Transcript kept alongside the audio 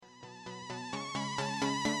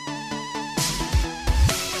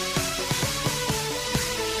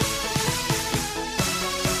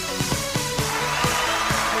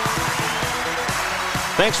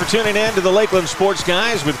Thanks for tuning in to the Lakelands Sports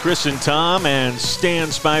Guys with Chris and Tom and Stan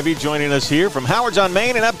Spivey joining us here from Howard's on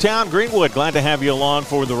Main in Uptown Greenwood. Glad to have you along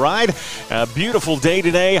for the ride. A beautiful day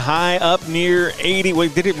today, high up near 80.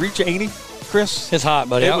 Wait, did it reach 80, Chris? It's hot,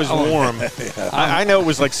 buddy. It was warm. I know it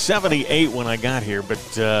was like 78 when I got here, but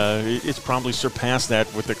it's probably surpassed that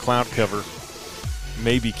with the cloud cover,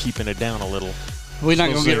 maybe keeping it down a little. We're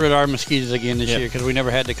not going to get rid of our mosquitoes again this year because we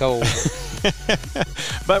never had the cold.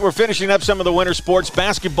 But we're finishing up some of the winter sports.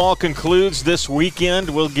 Basketball concludes this weekend.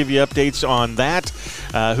 We'll give you updates on that,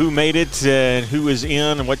 who made it, and who is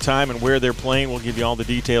in, and what time and where they're playing. We'll give you all the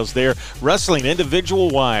details there. Wrestling,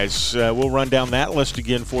 individual-wise, we'll run down that list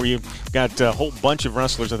again for you. Got a whole bunch of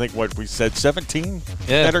wrestlers. I think what we said, 17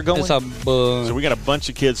 that are going. So we got a bunch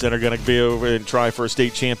of kids that are going to be over and try for a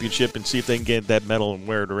state championship and see if they can get that medal and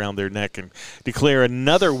wear it around their neck and declare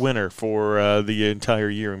another winner for the entire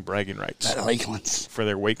year in bragging rights. At Lakelands. For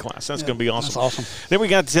their weight class. That's going to be awesome. That's awesome. Then we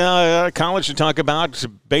got college to talk about.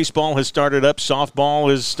 Baseball has started up. Softball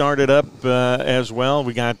has started up as well.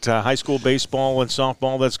 We got high school baseball and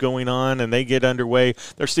softball that's going on, and they get underway.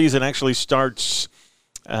 Their season actually starts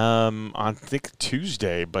on, I think,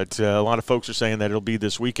 Tuesday, but a lot of folks are saying that it'll be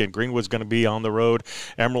this weekend. Greenwood's going to be on the road.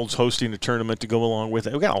 Emerald's hosting a tournament to go along with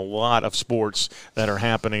it. We've got a lot of sports that are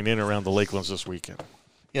happening in and around the Lakelands this weekend.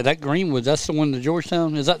 Yeah, that Greenwood, that's the one to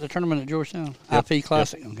Georgetown. Is that the tournament at Georgetown? Yep. IP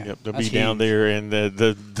Classic? Yep. Okay. Yep. They'll That's be down huge. there, and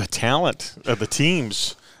the talent of the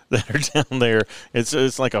teams that are down there,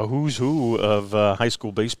 it's like a who's who of high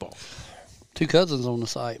school baseball. Two cousins on the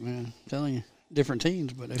site, man. I'm telling you. Different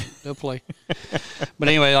teams, but they'll play. But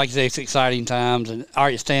anyway, like I say, it's exciting times. And all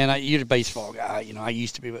right, Stan, you're the baseball guy. You know, I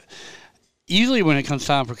used to be, but usually when it comes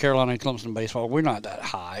time for Carolina and Clemson baseball, we're not that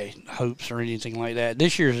high hopes or anything like that.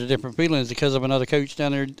 This year's a different feeling. Is it because of another coach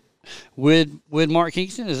down there with Mark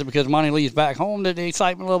Kingston? Is it because Monty Lee's back home that the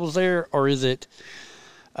excitement level's there, or is it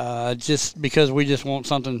just because we just want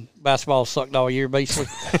something basketball sucked all year, basically?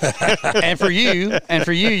 and for you,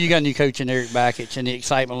 you got a new coach in Eric Bakich, and the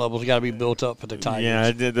excitement level's got to be built up for the Tigers.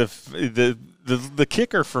 Yeah, the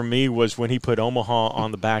kicker for me was when he put Omaha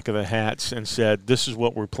on the back of the hats and said, "This is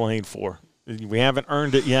what we're playing for. We haven't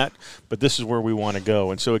earned it yet, but this is where we want to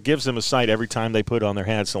go." And so it gives them a sight every time they put on their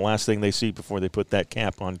hats. The last thing they see before they put that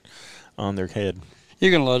cap on their head.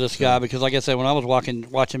 You're gonna love this guy because, like I said, when I was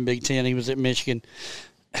watching Big Ten, he was at Michigan.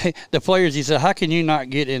 The players, he said, how can you not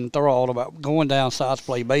get enthralled about going down south to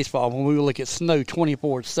play baseball when we look at snow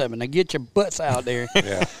 24/7? Now get your butts out there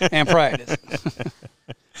and practice.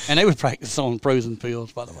 And they would practice on frozen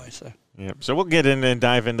fields, by the way. So we'll get in and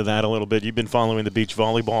dive into that a little bit. You've been following the beach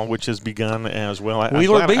volleyball, which has begun as well. I'm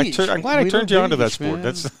glad I turned you onto that sport.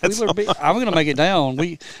 I'm going to make it down.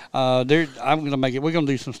 I'm going to make it. We're going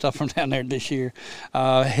to do some stuff from down there this year.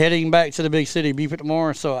 Heading back to the big city, Beaufort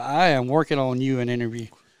tomorrow. So I am working on you an interview.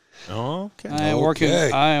 Okay.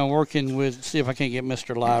 I am working with, see if I can't get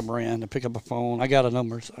Mr. Librand to pick up a phone. I got a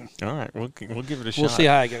number. So. All right. We'll give it a shot. We'll see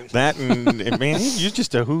how it goes. That and man, you're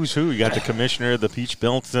just a who's who. You got the commissioner of the Peach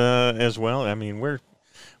Belt as well. I mean, we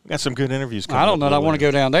got some good interviews coming up. I don't know. I want to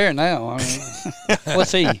go down there now. I mean,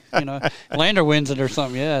 let's see. You know, Lander wins it or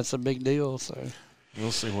something. Yeah, it's a big deal. So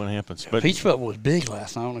we'll see what happens. But Peach Belt was big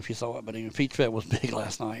last night. I don't know if you saw it, but even Peach Belt was big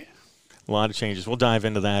last night. A lot of changes. We'll dive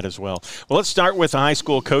into that as well. Well, let's start with high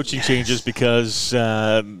school coaching changes because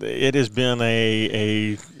it has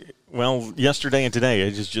been well, yesterday and today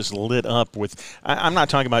it is just lit up with – I'm not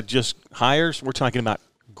talking about just hires. We're talking about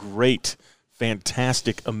great,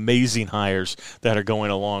 fantastic, amazing hires that are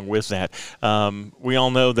going along with that. We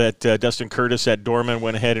all know that Dustin Curtis at Dorman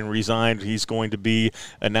went ahead and resigned. He's going to be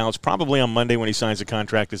announced probably on Monday when he signs a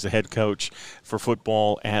contract as the head coach for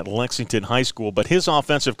football at Lexington High School. But his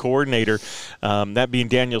offensive coordinator, that being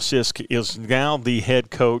Daniel Sisk, is now the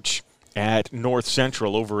head coach at North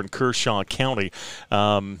Central over in Kershaw County.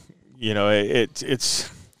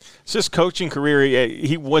 It's his coaching career.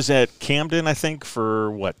 He was at Camden, I think,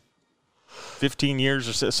 for 15 years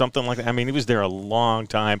or something like that. I mean, he was there a long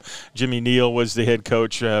time. Jimmy Neal was the head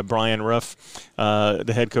coach. Brian Ruff,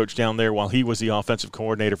 the head coach down there, while he was the offensive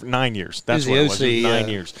coordinator for 9 years. That's what it was. 9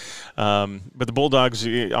 years. But the Bulldogs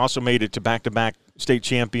also made it to back-to-back state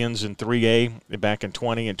champions in 3A back in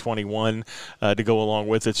 20 and 21 to go along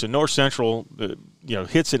with it. So North Central,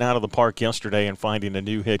 hits it out of the park yesterday in finding a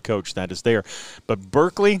new head coach that is there. But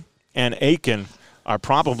Berkeley and Aiken are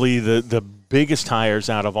probably the biggest hires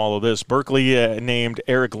out of all of this. Berkeley named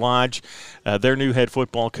Eric Lodge their new head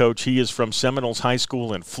football coach. He is from Seminoles High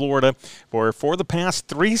School in Florida, where for the past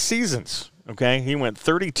 3 seasons Okay, he went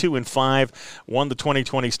 32-5, won the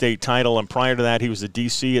 2020 state title, and prior to that, he was a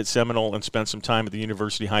DC at Seminole and spent some time at the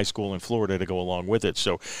University High School in Florida to go along with it.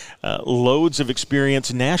 So, loads of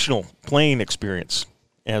experience, national playing experience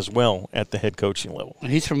as well at the head coaching level.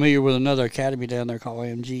 And he's familiar with another academy down there called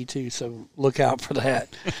AMG too, so look out for that.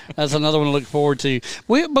 That's another one to look forward to.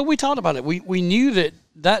 But we talked about it. We knew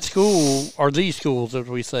that school, or these schools, as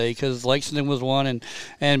we say, because Lexington was one,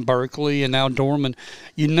 and Berkeley, and now Dorman.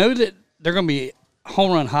 You know that they're going to be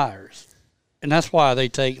home run hires. And that's why they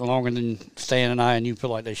take longer than Stan and I and you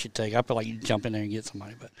feel like they should take. I feel like you jump in there and get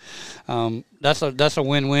somebody. But that's a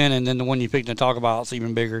win-win. And then the one you picked to talk about is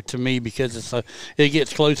even bigger to me because it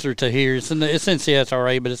gets closer to here. It's in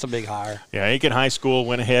CSRA, but it's a big hire. Yeah, Aiken High School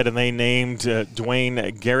went ahead and they named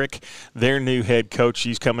Dwayne Garrick their new head coach.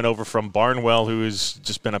 He's coming over from Barnwell, who has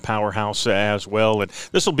just been a powerhouse as well. And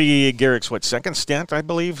this will be Garrick's, second stint, I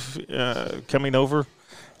believe, coming over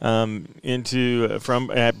from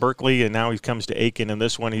at Berkeley, and now he comes to Aiken. And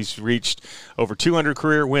this one, he's reached over 200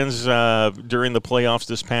 career wins during the playoffs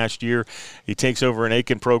this past year. He takes over an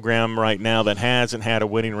Aiken program right now that hasn't had a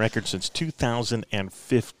winning record since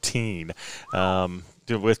 2015.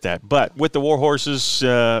 With that, but with the Warhorses,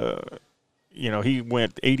 he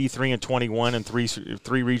went 83-21 in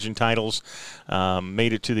three region titles.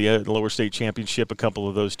 Made it to the lower state championship a couple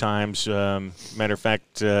of those times. Matter of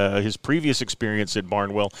fact, his previous experience at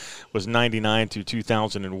Barnwell was 99 to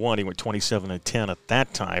 2001. He went 27-10 at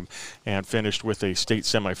that time and finished with a state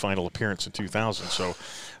semifinal appearance in 2000. So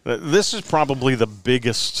this is probably the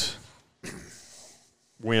biggest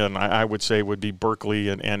win, I would say, would be Berkeley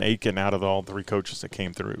and Aiken out of all three coaches that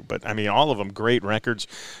came through. But, I mean, all of them great records.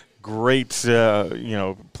 Great,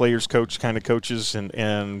 players coach kind of coaches,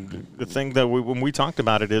 and the thing that when we talked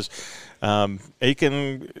about it is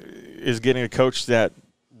Aiken is getting a coach that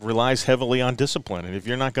relies heavily on discipline, and if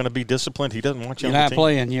you're not going to be disciplined, he doesn't want you on the team. You're not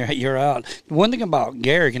playing, you're out. One thing about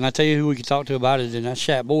Garrick, and I tell you who we could talk to about it, and that's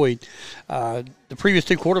Shat Boyd. The previous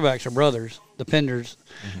two quarterbacks are brothers, the Penders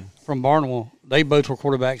from Barnwell. They both were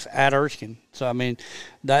quarterbacks at Erskine, so I mean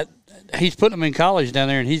that. He's putting them in college down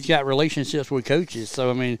there, and he's got relationships with coaches. So,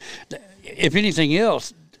 I mean, if anything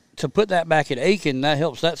else, to put that back at Aiken, that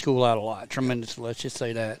helps that school out a lot, tremendously. Let's just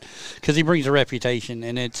say that. Because he brings a reputation.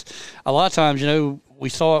 And it's a lot of times, we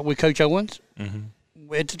saw it with Coach Owens.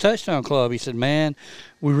 At the Touchdown Club. He said, man,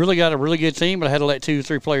 we really got a really good team, but I had to let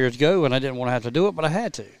 2-3 players go, and I didn't want to have to do it, but I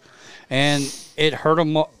had to. And it hurt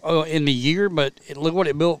him in the year, but look what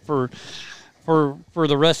it built for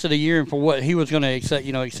the rest of the year and for what he was going to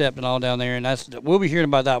accept and all down there. And we'll be hearing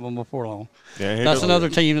about that one before long. Yeah, that's another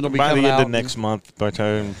team that'll be coming out. By the end of next month, by the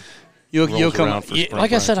time you'll come out.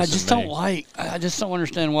 Like I said, I just don't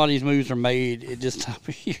understand why these moves are made at this time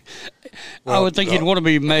of year. I would think you'd want to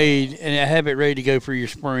be made and have it ready to go for your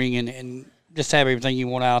spring and just have everything you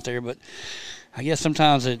want out there. But I guess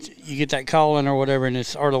sometimes you get that calling or whatever,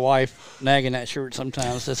 and or the wife nagging that shirt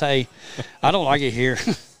sometimes says, hey, I don't like it here.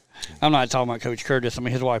 I'm not talking about Coach Curtis. I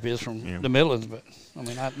mean, his wife is from the Midlands, but, I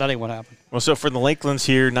mean, that ain't what happened. Well, so for the Lakelands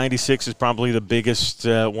here, 96 is probably the biggest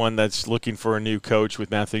one that's looking for a new coach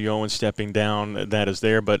with Matthew Owens stepping down. That is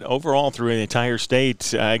there. But overall, through the entire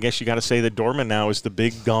state, I guess you got to say that Dorman now is the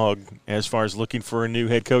big dog as far as looking for a new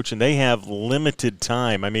head coach, and they have limited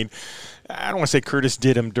time. I mean, I don't want to say Curtis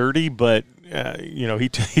did him dirty, but, he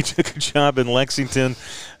took a job in Lexington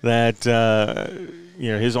that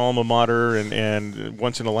his alma mater and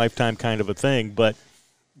once in a lifetime kind of a thing. But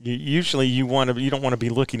usually you don't want to be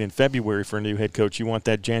looking in February for a new head coach. You want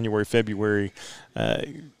that January-February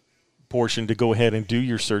portion to go ahead and do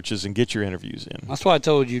your searches and get your interviews in. That's why I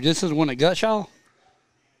told you this is one at Gutshaw.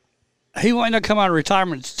 He might not come out of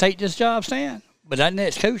retirement to take this job, Stan, but that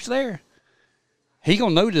next coach there, he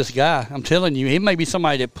gonna know this guy. I'm telling you, it may be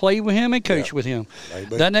somebody that played with him and coached with him.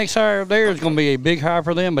 Maybe. That next hire there is gonna be a big hire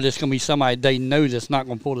for them, but it's gonna be somebody they know that's not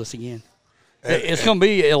gonna pull this again. It's gonna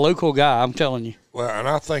be a local guy. I'm telling you. Well, and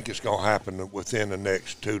I think it's gonna happen within the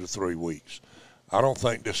next 2 to 3 weeks. I don't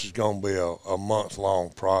think this is gonna be a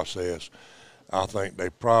month-long process. I think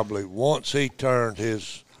they probably, once he turned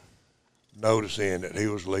his notice in that he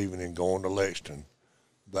was leaving and going to Lexington,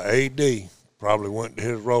 the AD probably went to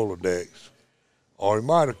his Rolodex. Or he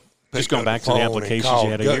might have just gone back to the applications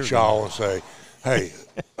you had a year ago and say, hey,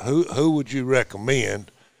 who would you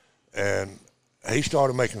recommend? And he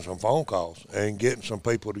started making some phone calls and getting some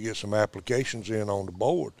people to get some applications in on the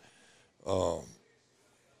board.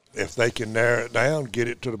 If they can narrow it down, get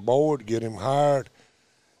it to the board, get him hired,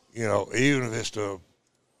 even if it's the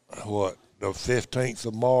 15th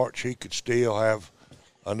of March, he could still have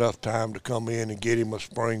enough time to come in and get him a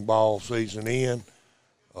spring ball season in.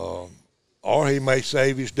 or he may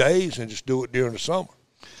save his days and just do it during the summer.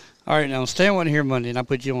 All right, now Stan wasn't here Monday, and I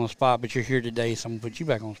put you on the spot, but you're here today, so I'm going to put you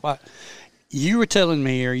back on the spot. You were telling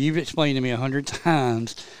me, or you've explained to me 100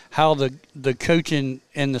 times, how the coaching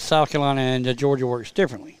in the South Carolina and the Georgia works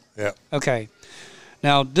differently. Yeah. Okay.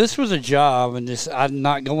 Now, this was a job, and I'm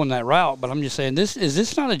not going that route, but I'm just saying, is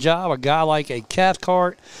this not a job, a guy like a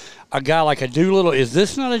Cathcart, a guy like a Doolittle, is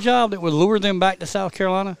this not a job that would lure them back to South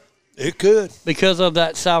Carolina? It could. Because of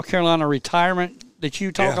that South Carolina retirement that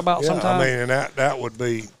you talk about sometimes? I mean, and that would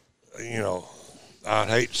be, I'd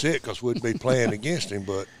hate to see it because we'd be playing against him,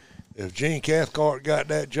 but if Gene Cathcart got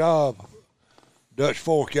that job, Dutch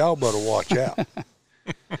Fork, y'all better watch out.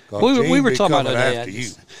 We were talking about that. You.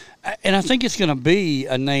 And I think it's going to be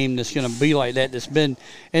a name that's going to be like that. That's been,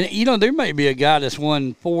 and there may be a guy that's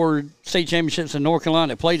won 4 state championships in North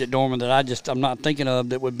Carolina that played at Dorman that I'm not thinking of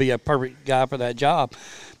that would be a perfect guy for that job.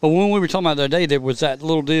 But when we were talking about the other day, there was that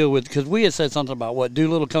little deal because we had said something about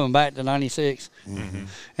Doolittle coming back to 96,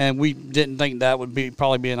 and we didn't think that would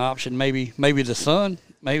probably be an option. Maybe the son,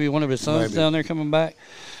 maybe one of his sons down there coming back,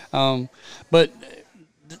 but.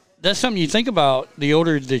 That's something you think about the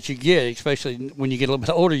older that you get, especially when you get a little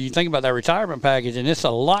bit older. You think about that retirement package, and it's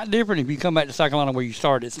a lot different if you come back to South Carolina where you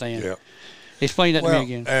started, Stan. Yeah. Explain that to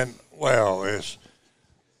me again. It's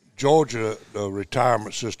Georgia, the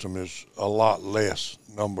retirement system is a lot less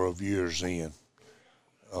number of years in.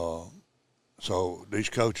 So these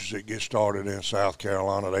coaches that get started in South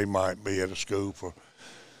Carolina, they might be at a school for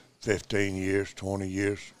 15 years, 20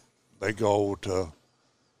 years. They go over to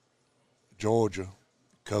Georgia,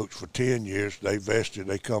 coach for 10 years, they vested,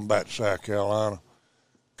 they come back to South Carolina,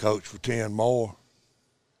 coach for 10 more,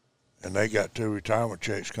 and they got 2 retirement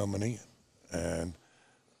checks coming in. And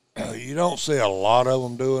you don't see a lot of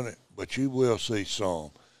them doing it, but you will see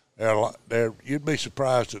some. You'd be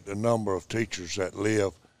surprised at the number of teachers that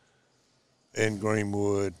live in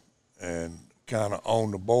Greenwood and kind of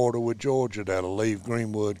on the border with Georgia that'll leave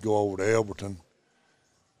Greenwood, go over to Elberton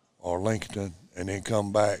or Lincoln, and then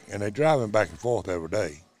come back, and they're driving back and forth every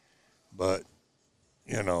day. But,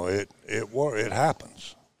 it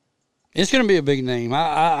happens. It's going to be a big name.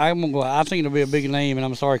 I think it'll be a big name, and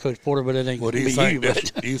I'm sorry, Coach Porter, but it ain't going to be you.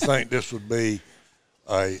 Do you think this would be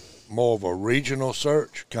more of a regional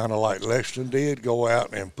search, kind of like Lexington did, go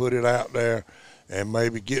out and put it out there and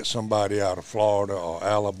maybe get somebody out of Florida or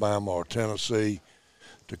Alabama or Tennessee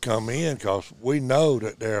to come in? Because we know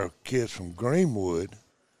that there are kids from Greenwood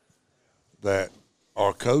that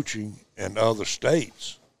are coaching in other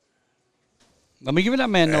states. Let me give that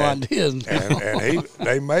man no ideas. And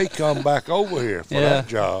they may come back over here for that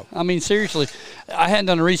job. I mean, seriously, I hadn't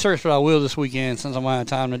done the research, but I will this weekend since I'm out of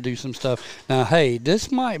time to do some stuff. Now, hey,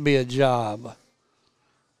 this might be a job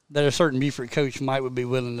that a certain Beaufort coach would be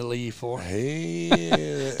willing to leave for.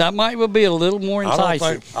 Hey, that might be a little more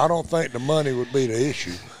enticing. I don't think the money would be the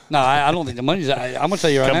issue. No, I don't think the money's. I'm going to tell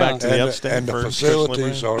you right now. Come back to the upstate and the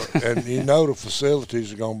facilities are, and the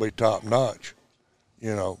facilities are going to be top notch.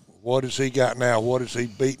 What has he got now? What is he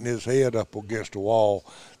beating his head up against the wall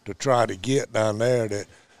to try to get down there? That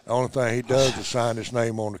the only thing he does is sign his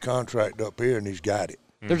name on the contract up here, and he's got it.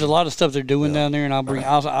 There's a lot of stuff they're doing down there, and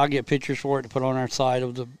I'll get pictures for it to put on our site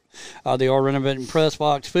of they are renovating press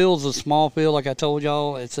box. Field's a small field, like I told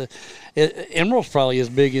y'all. Emerald's probably as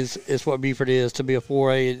big as what Beaufort is to be a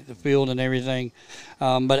 4A field and everything.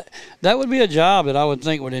 But that would be a job that I would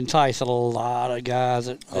think would entice a lot of guys.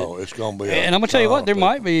 It's going to be. And I'm going to tell you what, there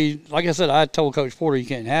might be, like I said, I told Coach Porter you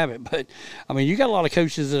can't have it. But, I mean, you got a lot of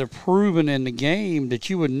coaches that have proven in the game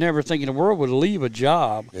that you would never think in the world would leave a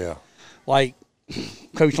job. Yeah. Like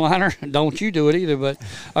Coach Liner, don't you do it either, but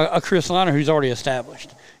a Chris Liner who's already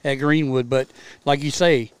established at Greenwood. But like you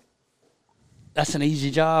say, that's an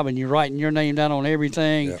easy job, and you're writing your name down on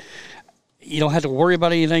everything. Yeah. You don't have to worry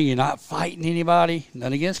about anything. You're not fighting anybody.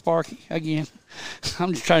 None against Sparky. Again,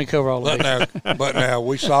 I'm just trying to cover all of it. But now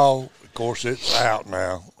we saw, of course, it's out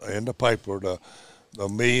now in the paper, the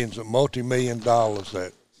millions of multi-million dollars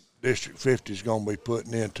that District 50 is going to be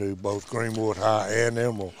putting into both Greenwood High and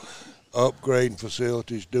Emerald, upgrading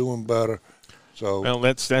facilities, doing better. So well,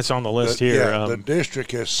 that's on the list here. Yeah, the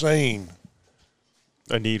district has seen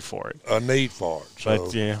a need for it. So.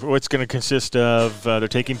 But what's going to consist of? They're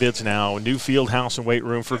taking bids now. A new field house and weight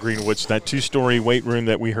room for Greenwood. So that 2-story weight room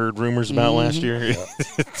that we heard rumors about last year,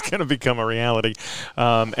 it's going to become a reality.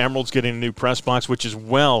 Emerald's getting a new press box, which is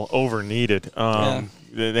well over needed.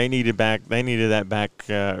 They needed that back.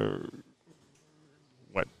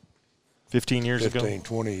 15 years ago?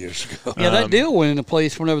 20 years ago. Yeah, that deal went into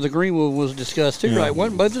place whenever the Greenwood was discussed too, right?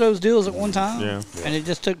 Wasn't both of those deals at one time? Yeah. And it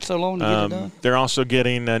just took so long to get it done. They're also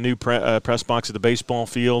getting a new press box at the baseball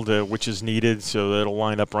field, which is needed, so that'll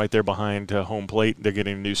line up right there behind home plate. They're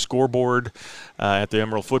getting a new scoreboard at the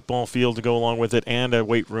Emerald football field to go along with it, and a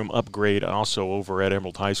weight room upgrade also over at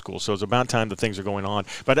Emerald High School. So it's about time that things are going on.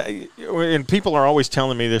 But and people are always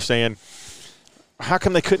telling me, they're saying, how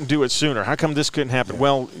come they couldn't do it sooner? How come this couldn't happen? Yeah.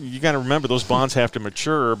 Well, you got to remember those bonds have to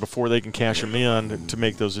mature before they can cash them in to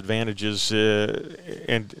make those advantages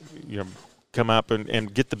and come up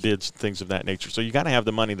and get the bids and things of that nature. So you got to have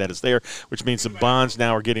the money that is there, which means the bonds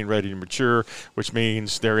now are getting ready to mature, which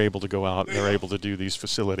means they're able to go out and they're able to do these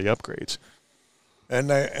facility upgrades.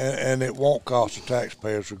 And it won't cost the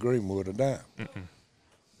taxpayers of Greenwood a dime. Mm-mm.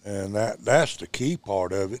 And that's the key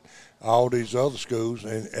part of it. All these other schools,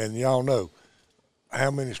 and y'all know how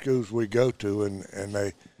many schools we go to,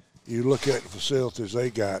 and you look at the facilities they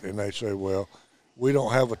got, and they say, well, we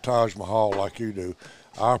don't have a Taj Mahal like you do.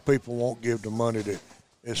 Our people won't give the money.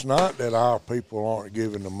 It's not that our people aren't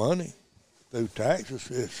giving the money through taxes.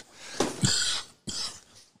 It's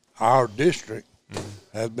our district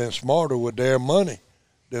has been smarter with their money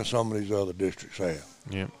than some of these other districts have.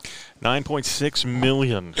 Yeah, $9.6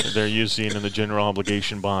 million they're using in the general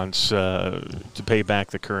obligation bonds to pay back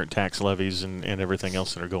the current tax levies and everything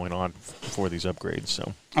else that are going on for these upgrades.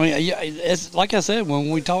 So I mean, yeah, it's like I said when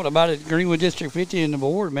we talked about it, Greenwood District 50 and the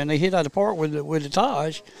board, man, they hit out of the park with the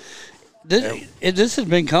Taj. This has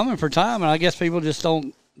been coming for time, and I guess people just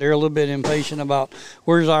don't. They're a little bit impatient about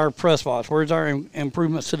where's our press box, where's our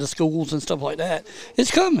improvements to the schools and stuff like that. It's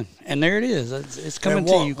coming, and there it is. It's coming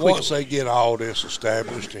to you quickly. Once they get all this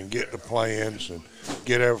established and get the plans and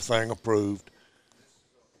get everything approved,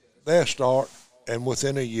 they'll start, and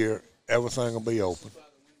within a year, everything will be open,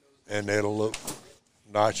 and it'll look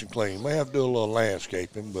nice and clean. May have to do a little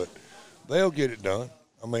landscaping, but they'll get it done.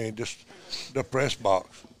 I mean, just the press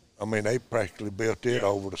box. I mean, they practically built it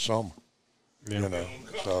over the summer. Yeah.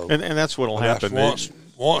 So and that's what'll happen.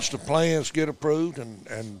 Once the plans get approved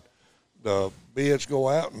and the bids go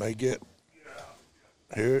out and they get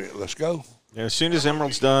here, let's go. Yeah, as soon as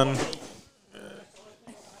Emerald's done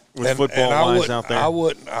with football-wise out there, I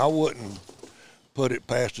wouldn't put it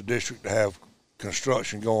past the district to have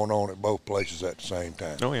construction going on at both places at the same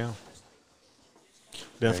time. Oh yeah,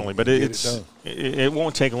 definitely. But it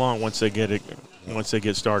won't take long once they get it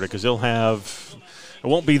started, because they'll have. It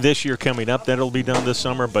won't be this year coming up that it'll be done this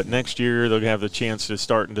summer, but next year they'll have the chance to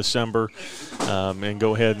start in December and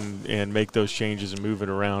go ahead and make those changes and move it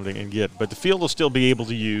around and get. But the field will still be able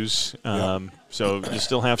to use. So you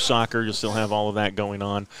still have soccer. You'll still have all of that going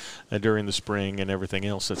on during the spring and everything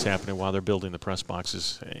else that's happening while they're building the press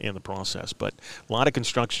boxes in the process. But a lot of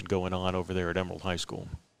construction going on over there at Emerald High School.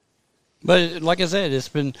 But like I said,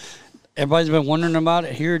 everybody's been wondering about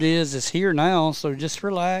it. Here it is. It's here now, so just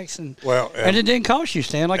relax. And it didn't cost you,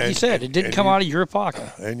 Stan, like you said. It didn't come out of your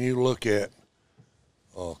pocket. And you look at,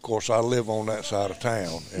 of course, I live on that side of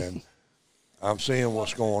town, and I'm seeing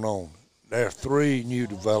what's going on. There are 3 new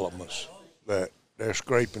developments that they're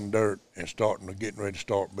scraping dirt and getting ready to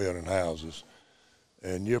start building houses.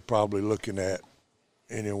 And you're probably looking at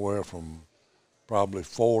anywhere from probably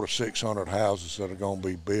 400 to 600 houses that are going to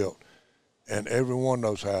be built. And every one of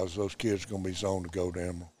those houses, those kids are going to be zoned to go to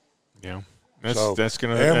Emerald. Yeah. That's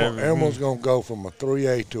going to Emerald's going to go from a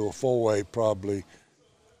 3A to a 4A probably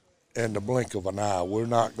in the blink of an eye. We're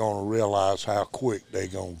not going to realize how quick they're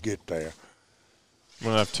going to get there.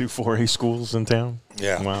 We'll have 2 4A schools in town?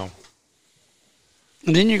 Yeah. Wow.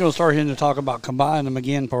 And then you're going to start hearing to talk about combining them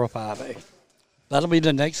again for a 5A. That'll be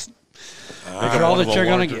the next draw that you're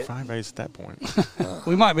going to get. 5A's at that point.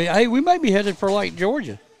 We might be headed for like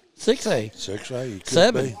Georgia. 6A. 6A, you could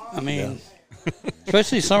 7. be. I mean,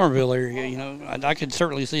 especially Summerville area, I could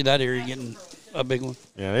certainly see that area getting a big one.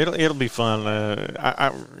 Yeah, it'll be fun.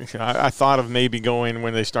 I thought of maybe going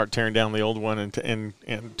when they start tearing down the old one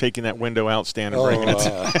and taking that window out stand and bringing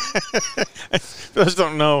it. Those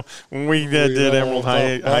don't know when we did Emerald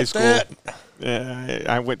High School.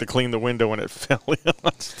 I went to clean the window and it fell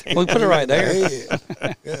in. We put it right there.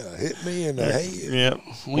 Yeah, hit me in the head. Yeah.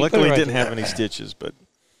 Luckily, it didn't have any stitches, but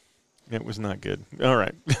it was not good. All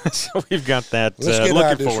right. So we've got that. Let's get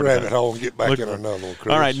out of this rabbit hole and get back in another one,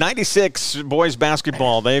 Chris. All right, 96 boys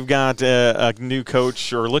basketball. They've got a new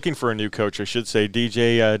coach, or looking for a new coach, I should say.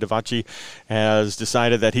 DJ Davachi has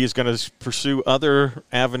decided that he's going to pursue other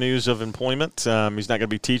avenues of employment. He's not going to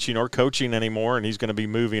be teaching or coaching anymore, and he's going to be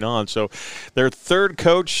moving on. So their third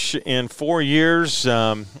coach in 4 years.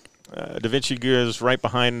 Da Vinci is right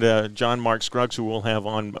behind John Mark Scruggs, who we'll have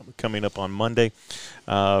on coming up on Monday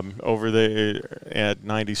over there at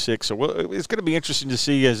 96. So it's going to be interesting to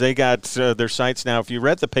see as they got their sites now. If you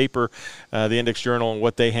read the paper, the Index Journal, and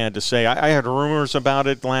what they had to say, I had rumors about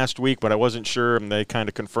it last week, but I wasn't sure, and they kind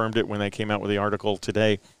of confirmed it when they came out with the article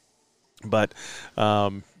today. But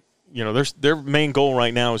their main goal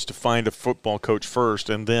right now is to find a football coach first,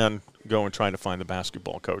 and then go and try to find the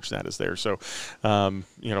basketball coach that is there. So,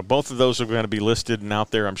 both of those are going to be listed and out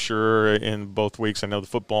there, I'm sure, in both weeks. I know the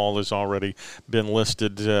football has already been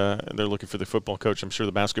listed. They're looking for the football coach. I'm sure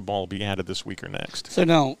the basketball will be added this week or next. So,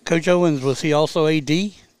 now, Coach Owens, was he also AD,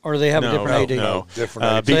 or do they have a different AD? No,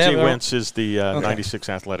 different AD. B.J. Wentz is the 96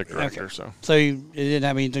 athletic director. Okay. So it didn't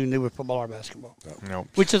have anything to do with football or basketball. No.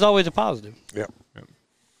 Which is always a positive. Yep.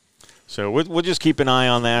 So we'll just keep an eye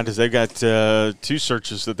on that, as they've got 2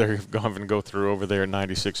 searches that they're going to go through over there in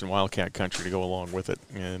 96 and Wildcat Country to go along with it.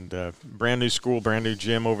 And brand new school, brand new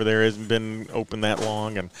gym over there, hasn't been open that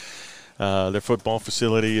long, and their football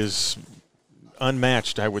facility is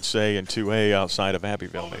unmatched, I would say, in 2A outside of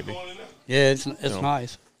Abbeville, maybe. Yeah, it's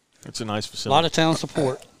nice. It's a nice facility. A lot of town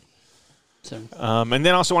support. So. And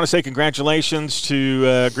then also want to say congratulations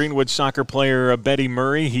to Greenwood soccer player Betty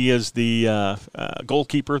Murray. He is the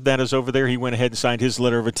goalkeeper that is over there. He went ahead and signed his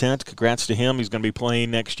letter of intent. Congrats to him. He's going to be playing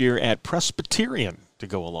next year at Presbyterian to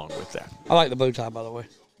go along with that. I like the bow tie, by the way.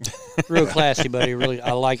 Real classy, buddy. Really,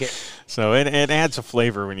 I like it. So it adds a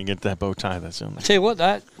flavor when you get that bow tie that's in there. I tell you what,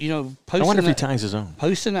 I wonder if he ties his own.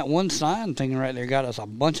 Posting that one sign thing right there got us a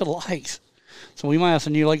bunch of likes. So we might have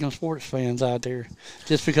some new Lakeland sports fans out there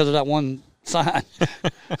just because of that one sign.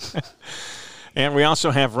 And we also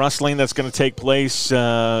have wrestling that's going to take place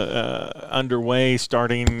underway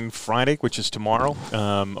starting Friday, which is tomorrow,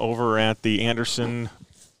 over at the Anderson.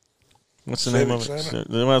 What's the name of it?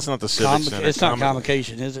 Well, it's not the Civic Center. It's not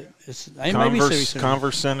Convocation, is it? It's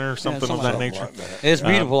Converse Center or something of that nature. Like that. It's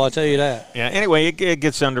beautiful, I'll tell you that. Yeah, anyway, it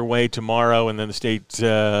gets underway tomorrow, and then the state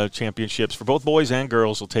championships for both boys and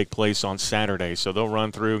girls will take place on Saturday. So they'll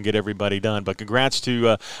run through and get everybody done. But congrats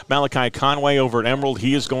to Malachi Conway over at Emerald.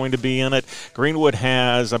 He is going to be in it. Greenwood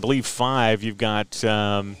has, I believe, 5. You've got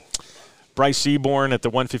Bryce Seaborn at the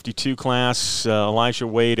 152 class, Elijah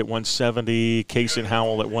Wade at 170, Kaysen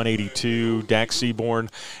Howell at 182, Dax Seaborn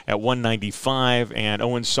at 195, and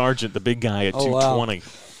Owen Sargent, the big guy, at 220.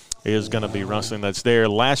 Is going to be wrestling. That's there.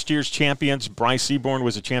 Last year's champions, Bryce Seaborn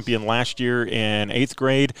was a champion last year in 8th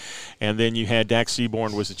grade, and then you had Dax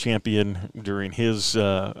Seaborn was a champion during his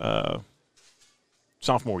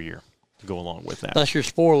sophomore year. To go along with that. That's your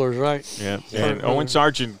spoilers, right? Yeah. And Owen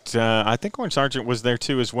Sargent, I think Owen Sargent was there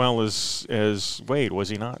too, as well as Wade, was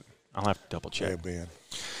he not? I'll have to double check. Yeah, Ben.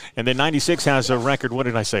 And then 96 has a record, what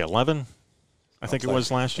did I say, 11? I think it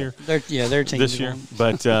was last year. Their team this year.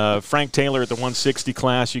 But Frank Taylor at the 160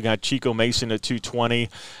 class. You got Chico Mason at 220,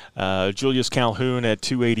 Julius Calhoun at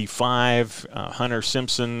 285. Hunter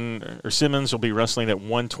Simmons will be wrestling at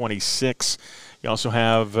 126. You also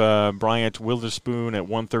have Bryant Wilderspoon at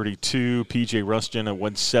 132, P.J. Rustin at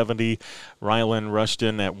 170, Rylan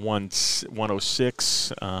Rushton at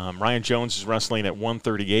 106. Ryan Jones is wrestling at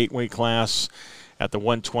 138 weight class. At the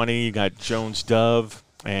 120, you got Jones Dove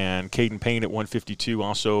and Caden Payne at 152.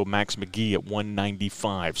 Also, Max McGee at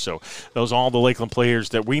 195. So those are all the Lakeland players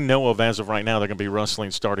that we know of as of right now. They're going to be wrestling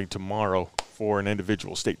starting tomorrow for an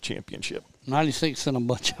individual state championship. 96 sent a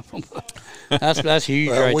bunch of them. That's huge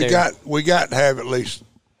right there. We got to have at least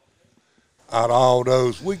out of all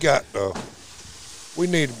those. We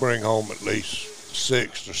need to bring home at least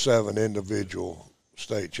 6 or 7 individual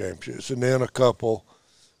state championships, and then a couple,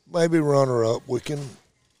 maybe runner-up. We can.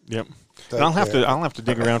 Yep. And I'll have to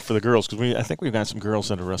dig around for the girls because I think we've got some girls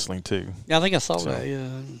into wrestling too. Yeah, I think I saw that. Yeah,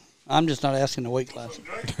 I'm just not asking the weight class.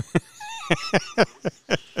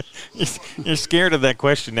 You're scared of that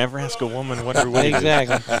question. Never ask a woman what her weight is.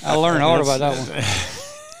 Exactly. I learned hard about that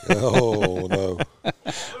one. Oh, no.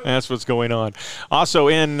 That's what's going on. Also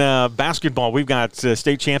in basketball, we've got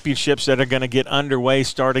state championships that are going to get underway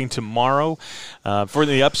starting tomorrow. For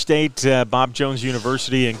the Upstate, Bob Jones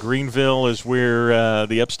University in Greenville is where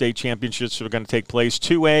the Upstate championships are going to take place.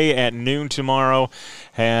 2A at noon tomorrow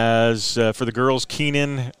has, for the girls,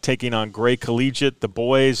 Keenan taking on Gray Collegiate. The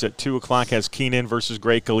boys at 2 o'clock has Keenan versus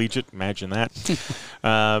Gray Collegiate. Imagine that.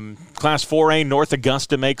 Class 4A, North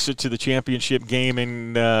Augusta makes it to the championship game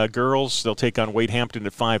in girls. They'll take on Wade Hampton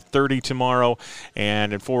at 5:30 tomorrow.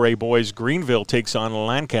 And in 4A boys, Greenville takes on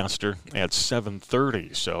Lancaster at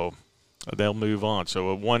 7:30. So they'll move on.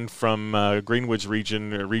 So one from Greenwood's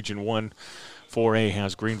region, Region 1, 4A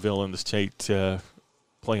has Greenville in the state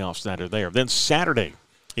playoffs that are there. Then Saturday,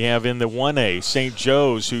 You have in the 1A, St.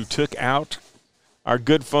 Joe's, who took out our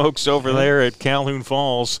good folks over there at Calhoun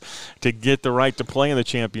Falls to get the right to play in the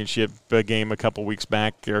championship game a couple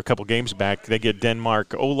games back. They get Denmark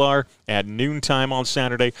Olar at noontime on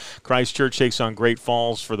Saturday. Christchurch takes on Great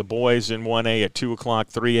Falls for the boys in 1A at 2 o'clock.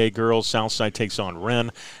 3A girls, Southside takes on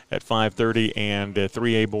Wren at 5:30. And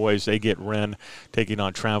 3A boys, they get Wren taking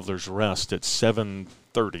on Travelers Rest at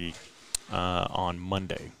 7:30 on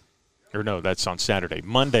Monday. Or no, that's on Saturday.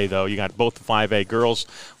 Monday, though, you got both the 5A girls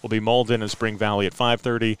will be Malden and Spring Valley at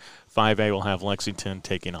 5:30. 5A will have Lexington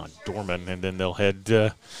taking on Dorman, and then they'll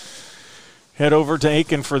head over to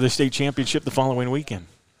Aiken for the state championship the following weekend.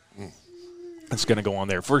 That's going to go on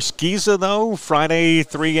there. For Skeeza, though, Friday,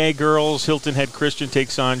 3A girls, Hilton Head Christian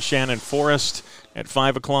takes on Shannon Forest at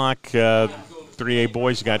 5 o'clock. 3A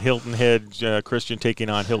boys, you got Hilton Head Christian taking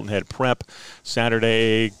on Hilton Head Prep.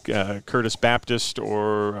 Saturday, Curtis Baptist,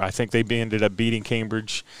 or I think they ended up beating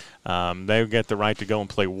Cambridge. They get the right to go and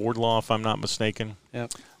play Wardlaw, if I'm not mistaken.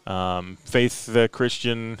 Yep. Faith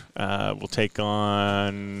Christian will take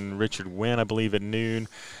on Richard Wynn, I believe, at noon.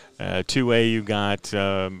 2A, you got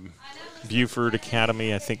Buford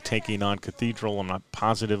Academy, I think, taking on Cathedral. I'm not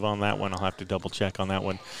positive on that one. I'll have to double-check on that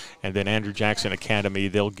one. And then Andrew Jackson Academy,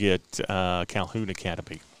 they'll get Calhoun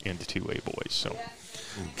Academy into 2A boys. So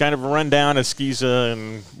kind of a rundown of Skeeza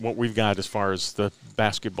and what we've got as far as the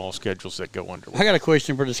basketball schedules that go underway. I got a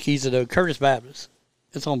question for the Skeeza, though. Curtis Baptist,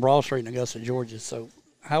 it's on Broad Street in Augusta, Georgia. So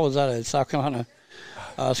how was that a South Carolina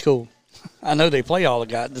school? I know they play all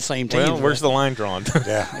the same teams. Well, where's the line drawn?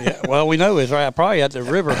 Yeah. Well, we know it's right probably at the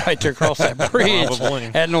river right there across that bridge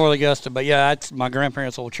at North Augusta. But, yeah, that's my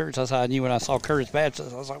grandparents' old church. That's how I knew when I saw Curtis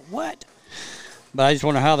Baptist. I was like, what? But I just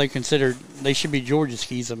wonder how they should be Georgia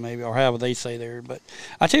Skeeza maybe, or however they say there. But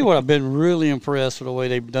I tell you what, I've been really impressed with the way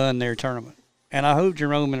they've done their tournament. And I hope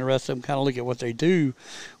Jerome and the rest of them kind of look at what they do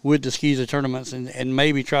with the Skeeza tournaments and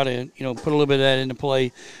maybe try to, put a little bit of that into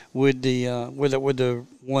play with the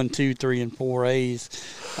 1, 2, 3, and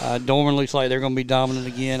 4As. Dorman looks like they're going to be dominant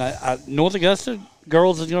again. North Augusta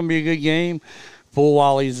girls is going to be a good game. Full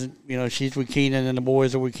Wally's, she's with Keenan and the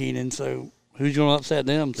boys are with Keenan. So who's going to upset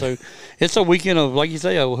them? So it's a weekend of, like you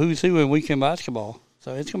say, a who's who in weekend basketball.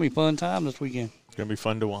 So it's going to be a fun time this weekend. It's going to be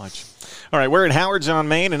fun to watch. All right, we're at Howard's on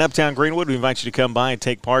Main in Uptown Greenwood. We invite you to come by and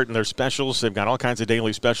take part in their specials. They've got all kinds of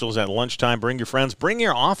daily specials at lunchtime. Bring your friends. Bring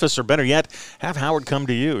your office, or better yet, have Howard come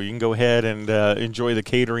to you. You can go ahead and enjoy the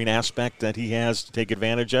catering aspect that he has to take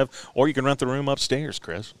advantage of, or you can rent the room upstairs,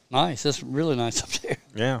 Chris. Nice. That's really nice up there.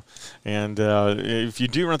 Yeah. And if you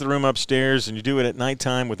do rent the room upstairs and you do it at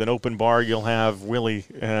nighttime with an open bar, you'll have Willie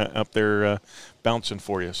up there bouncing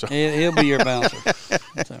for you. So he'll be your bouncer.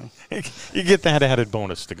 So. You get that added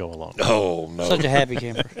bonus to go along. Oh, no. Such a happy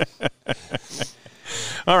camper.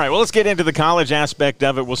 All right, well, let's get into the college aspect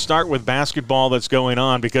of it. We'll start with basketball that's going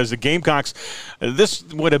on because the Gamecocks, this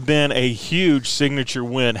would have been a huge signature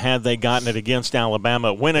win had they gotten it against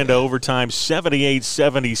Alabama. It went into overtime,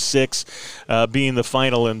 78-76 being the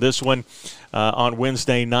final in this one on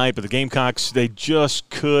Wednesday night. But the Gamecocks, they just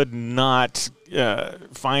could not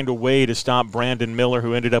find a way to stop Brandon Miller,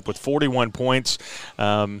 who ended up with 41 points,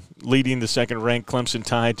 leading the second-ranked Clemson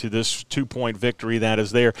Tide to this 2-point victory that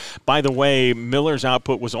is there. By the way, Miller's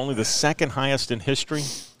output was only the second highest in history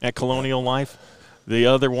at Colonial Life. The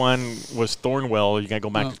other one was Thornwell. You got to go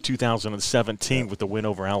back to 2017 with the win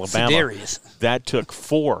over Alabama. Sedarius. That took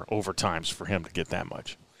 4 overtimes for him to get that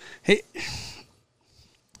much.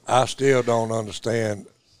 I still don't understand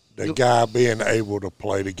the guy being able to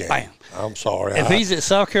play the game. Bam. I'm sorry. If he's at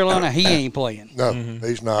South Carolina, he ain't playing. No,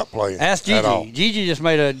 he's not playing. Ask at all. Gigi. Gigi just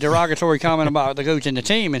made a derogatory comment about the coach and the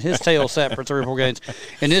team, and his tail sat for 3 or 4 games.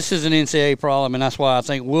 And this is an NCAA problem, and that's why I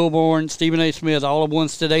think Wilborn, Stephen A. Smith, all the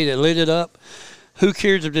ones today that lit it up. Who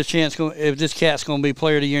cares if this cat's going to be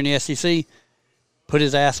player of the year in the SEC? Put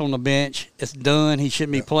his ass on the bench. It's done. He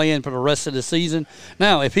shouldn't be playing for the rest of the season.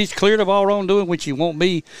 Now, if he's cleared of all wrongdoing, which he won't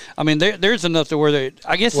be, I mean, there's enough to where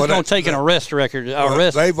I guess it's going to take an arrest record.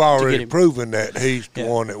 They've already proven that he's the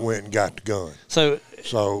one that went and got the gun. So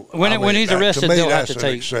when he's arrested, to me, they'll have that's to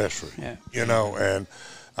an take accessory. Yeah. And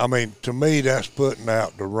I mean, to me, that's putting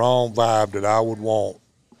out the wrong vibe that I would want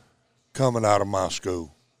coming out of my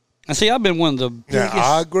school. And see, I've been one of the biggest. Now,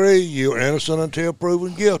 I agree. You're innocent until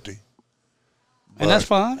proven guilty. And that's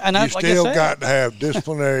fine. And you still got to have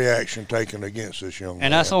disciplinary action taken against this young man.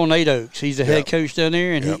 And that's on Nate Oakes. He's the head coach down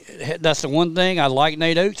there, and that's the one thing I like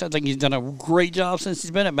Nate Oakes. I think he's done a great job since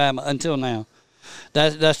he's been at Bama until now.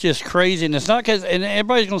 That's just crazy, and it's not because. And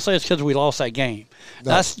everybody's going to say it's because we lost that game.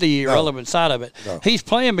 No, that's the irrelevant side of it. No. He's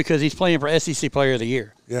playing because he's playing for SEC Player of the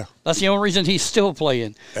Year. Yeah, that's the only reason he's still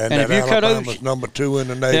playing. And if you Alabama's number 2 in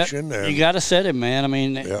the nation, you got to set him, man. I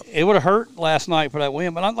mean, it would have hurt last night for that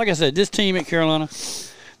win, but like I said, this team at Carolina,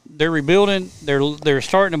 they're rebuilding. They're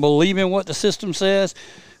starting to believe in what the system says.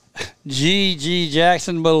 G.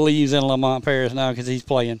 Jackson believes in Lamont Paris now because he's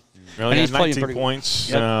playing. Well, he's 19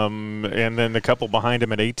 points, and then a couple behind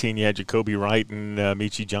him at 18. You had Jacoby Wright and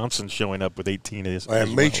Michi Johnson showing up with 18 as well.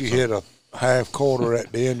 And Michi hit a half quarter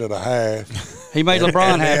at the end of the half. He made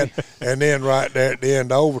LeBron happy. And then right there at the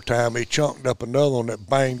end of overtime, he chunked up another one that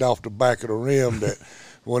banged off the back of the rim. That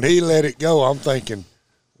when he let it go, I'm thinking,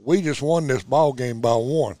 we just won this ball game by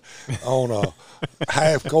 1 on a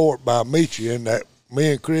half court by Michi, and that.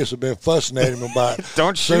 Me and Chris have been fussing at him about it.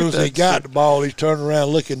 Don't shoot. As soon as he got the ball, he's turning around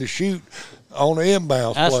looking to shoot on the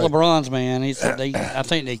inbounds That's play. LeBron's, man. I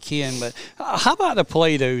think they can. But how about the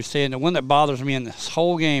play, though, Stan? The one that bothers me in this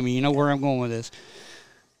whole game, and you know where I'm going with this.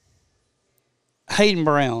 Hayden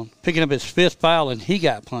Brown picking up his 5th foul, and he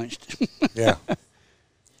got punched. Yeah.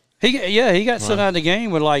 He got sent out of the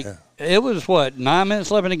game with it was, 9 minutes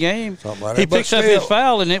left in the game. Something like he that. picks up his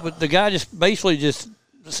foul, and the guy just basically just –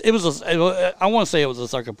 I want to say it was a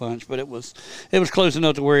sucker punch, but it was close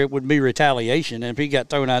enough to where it would be retaliation. And if he got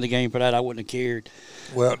thrown out of the game for that, I wouldn't have cared.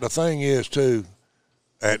 Well, the thing is, too,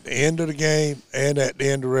 at the end of the game and at the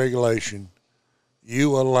end of regulation,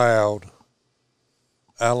 you allowed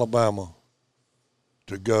Alabama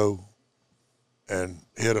to go and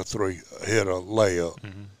hit a layup.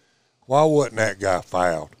 Mm-hmm. Why wasn't that guy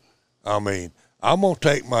fouled? I mean, I'm going to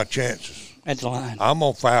take my chances. At the line. I'm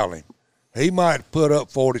going to foul him. He might put up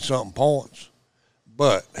 40-something points,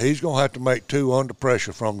 but he's going to have to make 2 under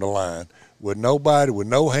pressure from the line with nobody, with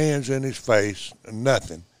no hands in his face,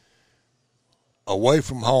 nothing, away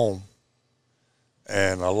from home,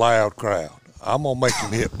 and a loud crowd. I'm going to make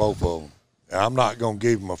him hit both of them. I'm not going to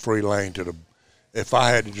give him a free lane to the – if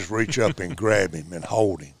I had to just reach up and grab him and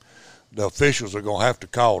hold him. The officials are going to have to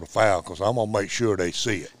call the foul because I'm going to make sure they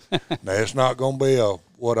see it. Now, it's not going to be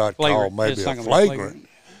what I'd call maybe a flagrant.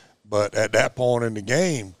 But at that point in the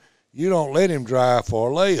game, you don't let him drive for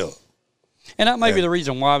a layup. And that may be the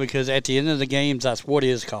reason why, because at the end of the games, that's what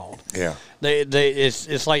is called. Yeah.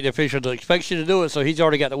 It's like the official expects you to do it, so he's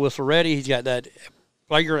already got the whistle ready. He's got that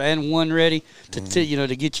flagrant and 1 ready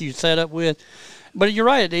to get you set up with. But you're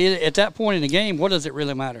right. At that point in the game, what does it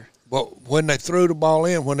really matter? Well, when they threw the ball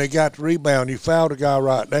in, when they got the rebound, you fouled a guy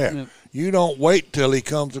right there. Yep. You don't wait till he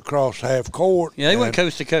comes across half court. Yeah, they went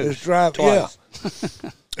coast to coast. Twice. Yeah.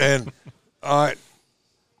 And, all right,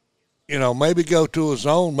 maybe go to a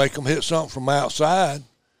zone, make him hit something from outside,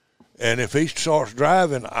 and if he starts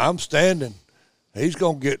driving, I'm standing. He's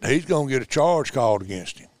gonna get a charge called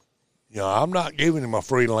against him. I'm not giving him a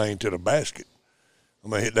free lane to the basket. I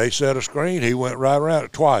mean, they set a screen. He went right around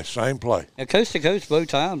it twice, same play. Yeah, coast to coast both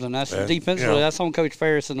times, and that's defensively. That's on Coach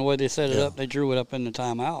Ferris and the way they set it up. They drew it up in the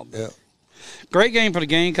timeout. Yeah. Great game for the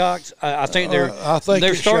Gamecocks. I think they're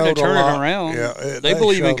starting to turn it around. Yeah, they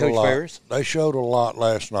believe in Coach Ferris. They showed a lot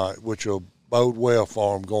last night, which will bode well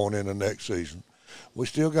for them going into next season. We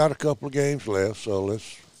still got a couple of games left, so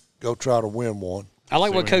let's go try to win one. I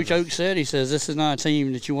like what Coach Oaks said. He says this is not a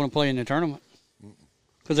team that you want to play in the tournament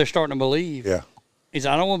because they're starting to believe. Yeah. He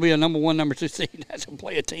said, I don't want to be a number 1, number 2 seed. I can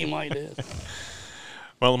play a team like this.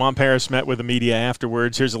 Well, Lamont Paris met with the media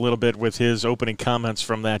afterwards. Here's a little bit with his opening comments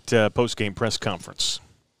from that post-game press conference.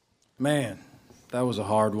 Man, that was a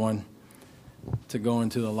hard one to go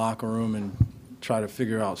into the locker room and try to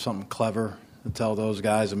figure out something clever to tell those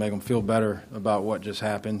guys and make them feel better about what just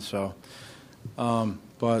happened. So,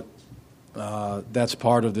 but that's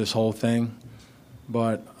part of this whole thing.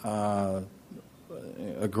 But a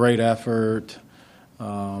great effort.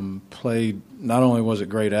 Played. Not only was it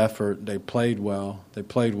great effort, they played well.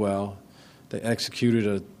 They executed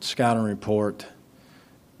a scouting report,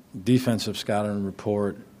 defensive scouting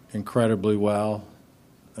report, incredibly well.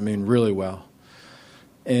 I mean, really well.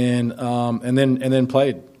 And then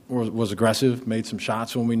played. Was aggressive. Made some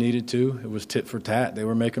shots when we needed to. It was tit for tat. They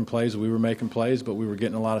were making plays. We were making plays, but we were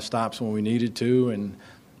getting a lot of stops when we needed to, and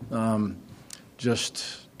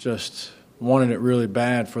just wanted it really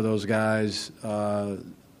bad for those guys.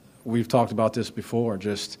 We've talked about this before.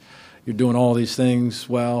 Just you're doing all these things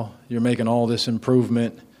well. You're making all this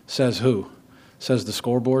improvement. Says who? Says the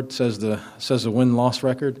scoreboard. Says the win-loss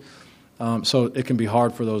record. So it can be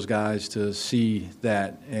hard for those guys to see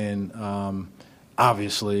that. And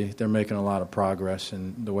obviously they're making a lot of progress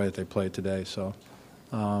in the way that they played today. So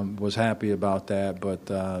was happy about that. But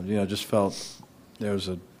just felt there was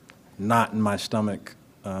knot in my stomach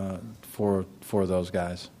for those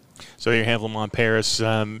guys. So you have Lamont Paris,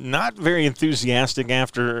 not very enthusiastic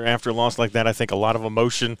after a loss like that. I think a lot of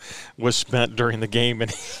emotion was spent during the game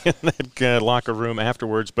and in that locker room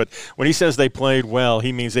afterwards. But when he says they played well,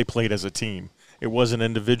 he means they played as a team. It wasn't an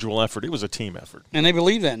individual effort. It was a team effort. And they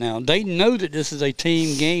believe that now. They know that this is a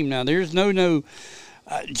team game now. There's no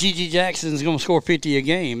Gigi Jackson's going to score 50 a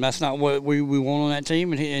game. That's not what we want on that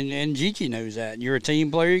team, and Gigi knows that. You're a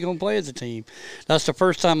team player. You're going to play as a team. That's the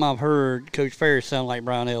first time I've heard Coach Ferris sound like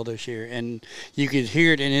Brownell this year, and you could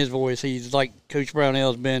hear it in his voice. He's like Coach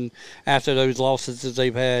Brownell's been after those losses that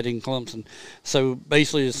they've had in Clemson. So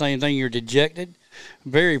basically the same thing. You're dejected.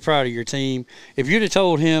 Very proud of your team. If you'd have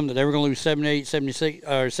told him that they were going to lose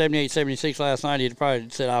 78-76 last night, he'd probably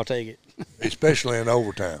said, I'll take it. Especially in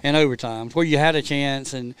overtime. In overtime, where you had a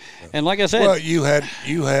chance, and like I said, well, you had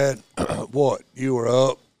what? You were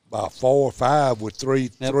up by 4 or 5 with three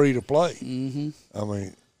to play. Mm-hmm. I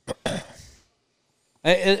mean,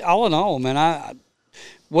 all in all, man,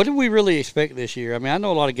 what did we really expect this year? I mean, I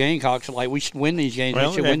know a lot of Gamecocks are like, we should win these games.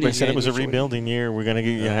 Well, we should win these said games. It was a rebuilding year. We're going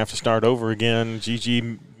to have to start over again.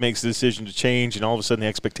 Gigi makes the decision to change, and all of a sudden the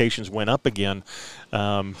expectations went up again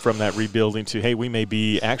from that rebuilding to, hey, we may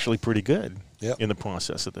be actually pretty good in the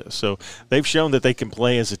process of this. So they've shown that they can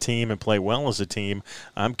play as a team and play well as a team.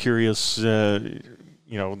 I'm curious, the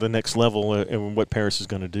next level and what Paris is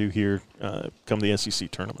going to do here come the SEC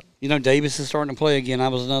tournament. Davis is starting to play again.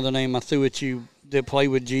 That was another name I threw at you that played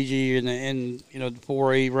with Gigi in the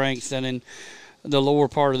 4A ranks and in the lower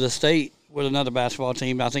part of the state with another basketball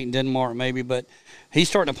team. I think Denmark maybe, but he's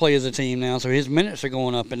starting to play as a team now, so his minutes are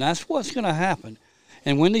going up, and that's what's going to happen.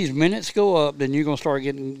 And when these minutes go up, then you're going to start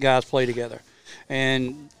getting guys play together.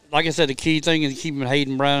 And like I said, the key thing is keeping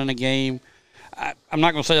Hayden Brown in the game. I'm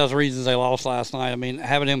not going to say that's the reasons they lost last night. I mean,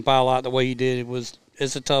 having him foul out the way he did,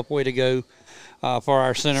 it's a tough way to go for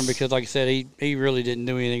our center because, like I said, he really didn't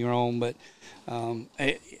do anything wrong, but and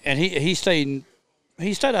he stayed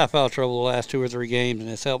out of foul trouble the last 2 or 3 games, and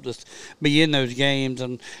it's helped us be in those games.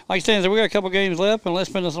 And like Stan said, we got a couple games left, and let's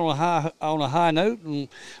finish on a high note. And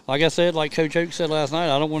like I said, like Coach Oak said last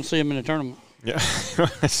night, I don't want to see him in the tournament. Yeah.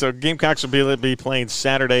 So Gamecocks will be playing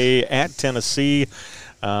Saturday at Tennessee.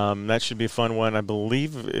 That should be a fun one. I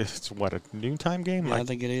believe it's, a noontime game? Yeah, I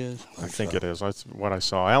think it is. I think it is. That's what I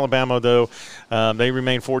saw. Alabama, though, they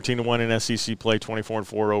remain 14-1 in SEC play,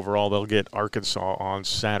 24-4 overall. They'll get Arkansas on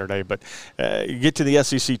Saturday. But you get to the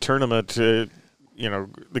SEC tournament, the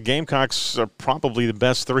Gamecocks are probably the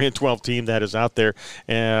best 3-12 team that is out there.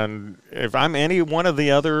 And if I'm any one of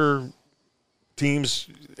the other teams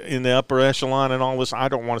in the upper echelon and all this, I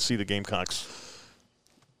don't want to see the Gamecocks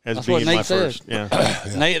as that's being what Nate my said. first. Yeah.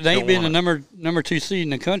 Nate being the number 2 seed in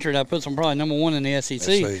the country, that puts them probably number 1 in the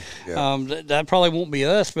SEC. That probably won't be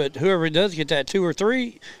us, but whoever does get that 2 or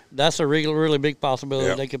 3, that's a really big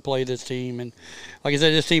possibility they could play this team. And like I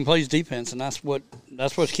said, this team plays defense, and that's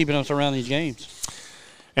what's keeping us around these games.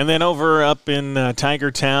 And then up in Tiger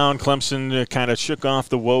Town, Clemson kind of shook off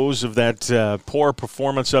the woes of that poor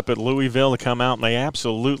performance up at Louisville to come out, and they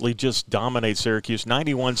absolutely just dominate Syracuse,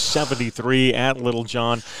 91-73 at Little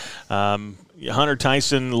John. Hunter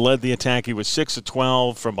Tyson led the attack. He was 6 of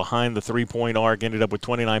 12 from behind the three-point arc, ended up with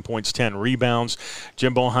 29 points, 10 rebounds.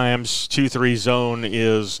 Jim Boheim's 2-3 zone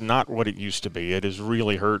is not what it used to be. It is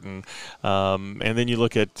really hurting. And then you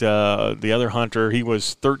look at the other Hunter. He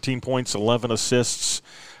was 13 points, 11 assists.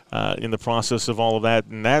 In the process of all of that,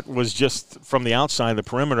 and that was just from the outside the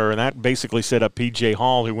perimeter, and that basically set up P.J.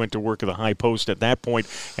 Hall, who went to work at the high post at that point,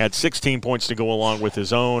 had 16 points to go along with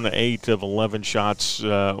his own 8 of 11 shots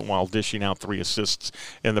while dishing out 3 assists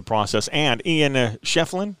in the process. And Ian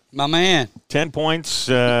Shefflin, my man, 10 points,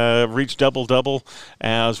 reached double-double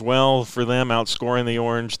as well for them, outscoring the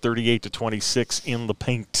Orange 38-26 in the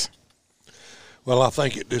paint. Well, I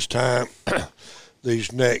think at this time,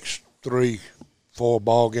 these next 3-4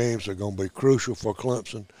 ball games are going to be crucial for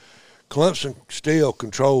Clemson. Clemson still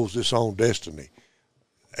controls its own destiny.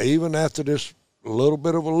 Even after this little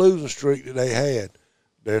bit of a losing streak that they had,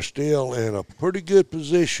 they're still in a pretty good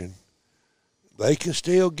position. They can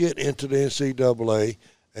still get into the NCAA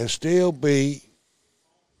and still be,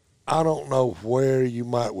 I don't know where you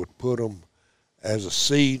would put them as a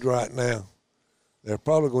seed right now. They're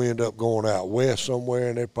probably going to end up going out west somewhere,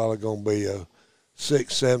 and they're probably going to be a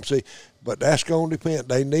 6, 7 seed. But that's going to depend.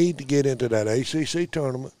 They need to get into that ACC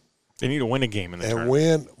tournament. They need to win a game in the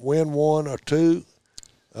tournament. And win 1 or 2.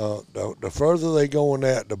 The further they go in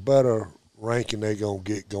that, the better ranking they're going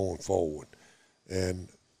to get going forward. And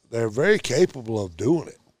they're very capable of doing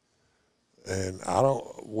it. And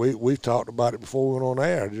we've talked about it before we went on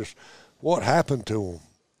air, just what happened to them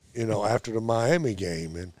after the Miami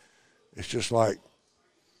game. And it's just like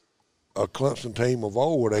a Clemson team of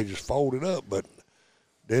old where they just folded up. But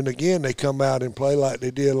then again, they come out and play like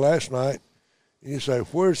they did last night. And you say,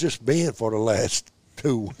 where's this been for the last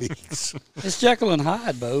 2 weeks? It's Jekyll and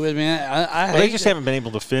Hyde, Bo. I mean, I hate they just haven't been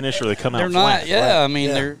able to finish, or they come out they're flat. not. Yeah, I mean,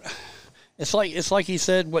 they're. It's like he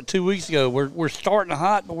said 2 weeks ago. We're starting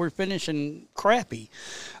hot, but we're finishing crappy.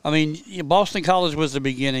 I mean, Boston College was the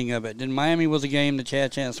beginning of it. Then Miami was a game that you had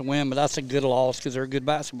a chance to win, but that's a good loss because they're a good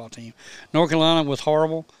basketball team. North Carolina was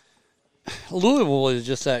horrible. Louisville is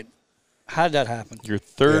just that. How did that happen? Your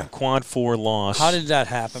third Quad 4 loss. How did that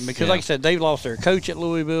happen? Because, like I said, they've lost their coach at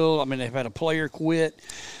Louisville. I mean, they've had a player quit.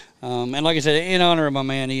 And like I said, in honor of my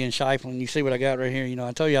man Ian Shiflin, you see what I got right here.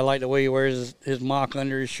 I told you I like the way he wears his mock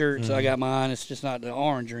under his shirt, so I got mine. It's just not the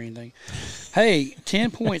orange or anything. Hey,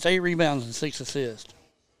 10 points, 8 rebounds, and 6 assists.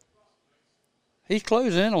 He's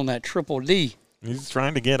closing in on that triple D. He's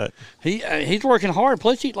trying to get it. He's working hard.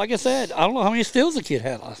 Plus, like I said, I don't know how many steals the kid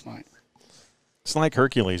had last night. It's like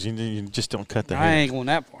Hercules. You just don't cut the hair. I ain't going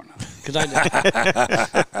that far now. Because I'm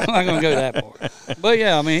not going to go that far. But,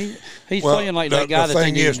 yeah, I mean, he's playing like that guy that they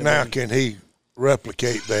need. The thing is now, can he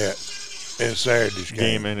replicate that in Saturday's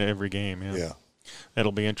game? In every game, Yeah.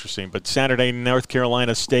 That'll be interesting. But Saturday, North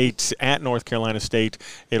Carolina State, at North Carolina State,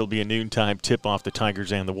 it'll be a noontime tip-off, the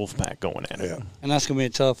Tigers and the Wolfpack going in. Yeah. And that's going to be a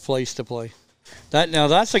tough place to play.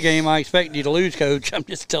 That's a game I expect you to lose, Coach. I'm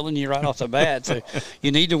just telling you right off the bat. So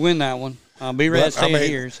you need to win that one. Be ready to stay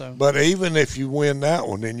here. So. But even if you win that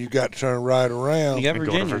one, then you got to turn right around. You got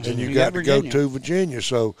Virginia. And you got to go to Virginia.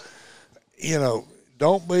 So,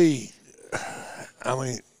 don't be – I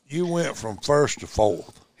mean, you went from first to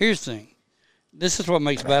fourth. Here's the thing. This is what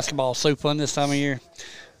makes basketball so fun this time of year.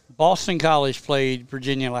 Boston College played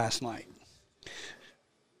Virginia last night.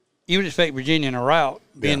 You would expect Virginia in a rout,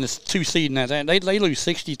 being the 2 seed in that. They lose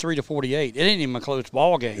 63-48. It ain't even a close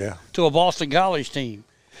ball game to a Boston College team.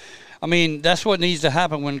 I mean, that's what needs to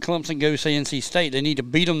happen when Clemson goes to NC State. They need to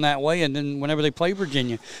beat them that way, and then whenever they play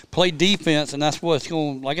Virginia, play defense, and that's what's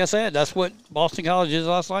going. Like I said, that's what Boston College is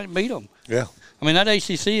last night. Beat them. Yeah. I mean, that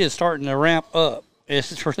ACC is starting to ramp up.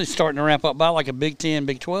 It's really starting to ramp up by like a Big 10,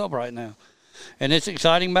 Big 12 right now. And it's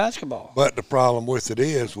exciting basketball. But the problem with it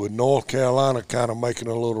is, with North Carolina kind of making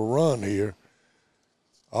a little run here,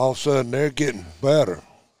 all of a sudden they're getting better.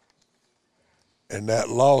 And that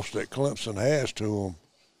loss that Clemson has to them,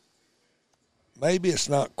 maybe it's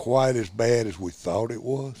not quite as bad as we thought it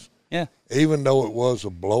was. Yeah. Even though it was a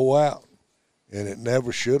blowout, and it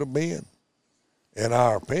never should have been, in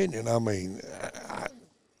our opinion. I mean,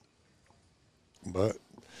 but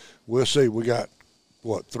we'll see. We got,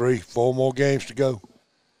 3-4 more games to go?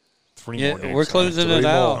 3 more games. We're closing it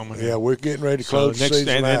out. Yeah, we're getting ready to close the season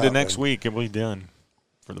and out. then the next week, it will be done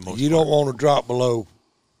for the most part. You don't want to drop below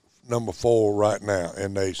number 4 right now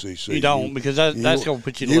in the ACC. You don't, because that's going to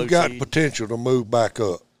put you to low You've got seed. potential to move back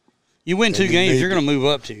up. You win 2 games, you're going to move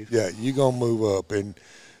up to. Yeah, you're going to move up, and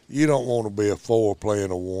you don't want to be a 4 playing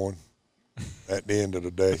a 1 at the end of the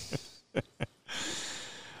day.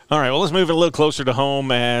 All right, well, let's move it a little closer to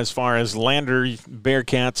home as far as Lander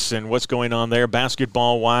Bearcats and what's going on there.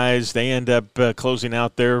 Basketball-wise, they end up closing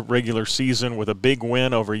out their regular season with a big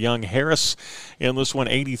win over Young Harris. In this one,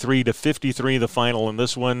 83-53, the final in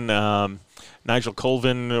this one. Nigel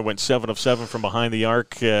Colvin went 7 of 7 from behind the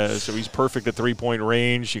arc, so he's perfect at three-point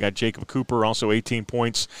range. You got Jacob Cooper, also 18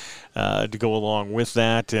 points to go along with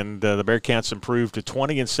that. And the Bearcats improved to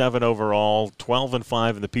 20-7 overall,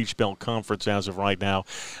 12-5 in the Peach Belt Conference as of right now.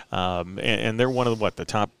 And they're one of the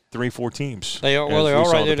top 3-4 teams. They are. Well, they're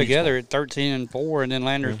all right there together at 13-4, and then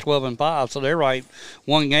Lander's 12-5. So they're right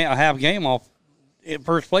a half game off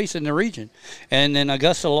first place in the region. And then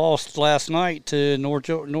Augusta lost last night to North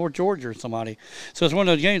Georgia or somebody. So it's one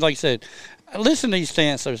of those games, like I said, listen to these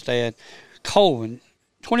stats, though, Stan. Colvin,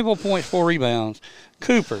 24 points, 4 rebounds.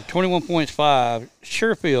 Cooper, 21 points, 5.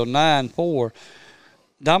 Sherfield, 9-4.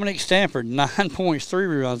 Dominic Stanford, 9 points, 3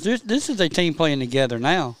 rebounds. This is a team playing together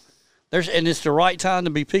now. And it's the right time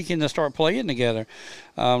to be peaking to start playing together.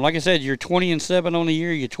 Like I said, you're 20-7 on the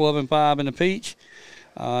year. You're 12-5 in the Peach.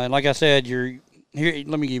 And like I said, you're here.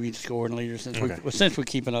 Let me give you the scoring leader since we're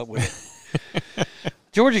keeping up with it.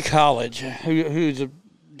 Georgia College, who's a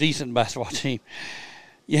decent basketball team.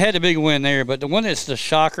 You had a big win there, but the one that's the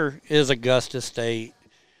shocker is Augusta State.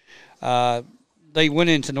 They went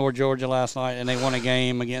into North Georgia last night, and they won a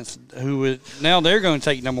game against now they're going to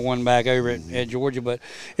take number 1 back over at Georgia, but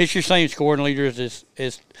it's your same scoring leaders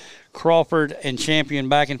as Crawford and Champion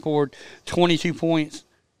back and forth, 22 points,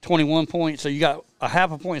 21 points. So you got a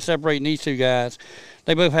half a point separating these two guys.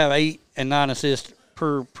 They both have 8 and 9 assists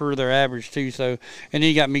per their average too. So, and then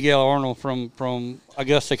you got Miguel Arnold from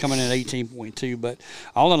Augusta coming in at 18.2. But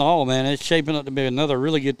all in all, man, it's shaping up to be another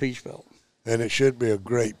really good Peach Belt. And it should be a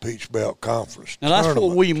great Peach Belt conference. Now that's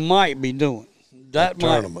what we might be doing. That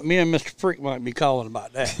might, tournament. me and Mr. Frick might be calling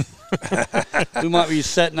about that. We might be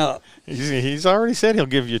setting up. He's already said he'll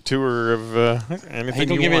give you a tour of anything He's you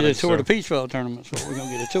gonna give wanted, me the tour so. of the Peach Belt tournaments. What we're gonna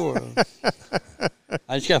get a tour of.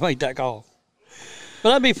 I just gotta make that call. But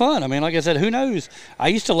that'd be fun. I mean, like I said, who knows? I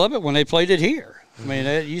used to love it when they played it here. I mean,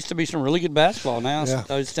 it used to be some really good basketball. Now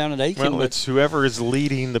it's down at Aiken. Well, it's whoever is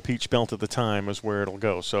leading the Peach Belt at the time is where it'll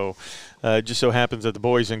go. So it just so happens that the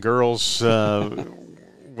boys and girls,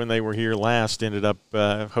 when they were here last, ended up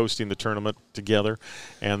hosting the tournament together.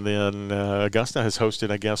 And then Augusta has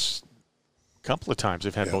hosted, I guess, a couple of times.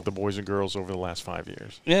 They've had both the boys and girls over the last 5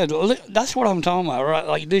 years. Yeah, that's what I'm talking about. Right?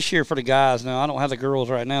 Like this year for the guys. Now I don't have the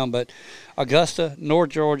girls right now, but Augusta,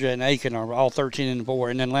 North Georgia, and Aiken are all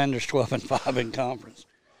 13-4, and then Lander's 12-5 in conference.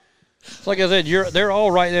 So like I said, they're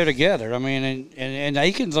all right there together. I mean, and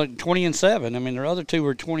Aiken's like 20-7. I mean, their other two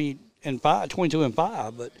are 22-5.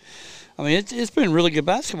 But I mean, it's been really good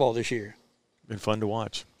basketball this year. Been fun to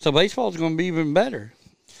watch. So baseball's going to be even better.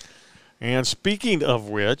 And speaking of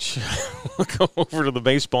which, we'll go over to the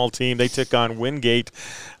baseball team. They took on Wingate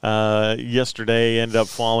yesterday, ended up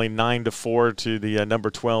falling 9-4 to the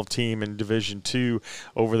number 12 team in Division II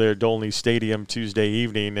over there at Dolney Stadium Tuesday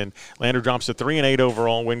evening. And Lander drops to 3-8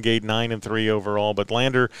 overall, Wingate 9-3 overall. But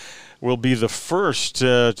Lander will be the first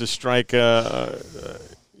to strike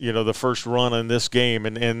the first run in this game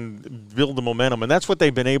and build the momentum. And that's what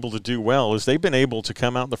they've been able to do well, is they've been able to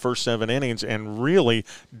come out in the first 7 innings and really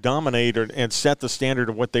dominate and set the standard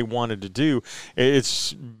of what they wanted to do.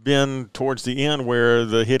 It's been towards the end where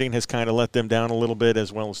the hitting has kind of let them down a little bit,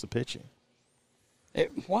 as well as the pitching.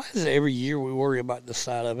 Why is it every year we worry about the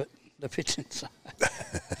side of it, the pitching side?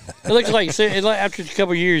 It looks like after a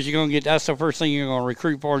couple of years, that's the first thing you're going to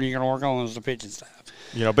recruit for and you're going to work on is the pitching staff.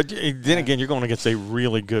 But then again, you're going against a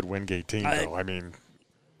really good Wingate team, though. I mean,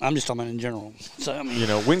 I'm just talking about in general. So I mean,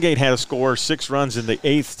 Wingate had to score 6 runs in the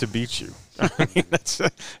 8th to beat you. I mean,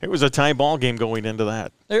 it was a tie ball game going into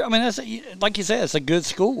that. I mean, that's like you said, it's a good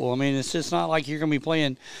school. I mean, it's just not like you're going to be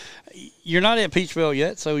playing. You're not at Peach Belt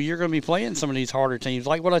yet, so you're going to be playing some of these harder teams.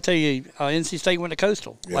 Like what I tell you, NC State went to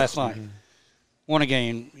Coastal last night. Mm-hmm. Won a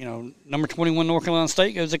game. Number 21 North Carolina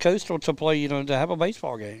State goes to Coastal to play, to have a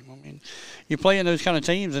baseball game. I mean, you're playing those kind of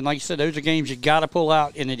teams, and like you said, those are games you got to pull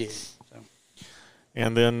out, and it is. So.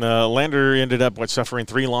 And then Lander ended up suffering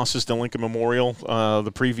 3 losses to Lincoln Memorial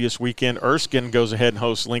the previous weekend. Erskine goes ahead and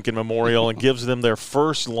hosts Lincoln Memorial and gives them their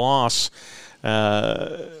first loss,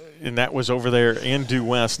 and that was over there in Due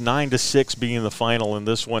West, 9-6 being the final in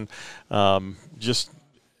this one.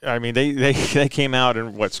 They came out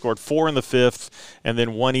and scored 4 in the 5th and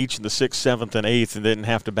then 1 each in the 6th, 7th, and 8th, and didn't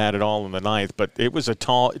have to bat at all in the 9th. But it was a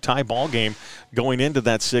tie ball game going into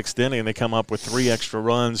that 6th inning, and they come up with 3 extra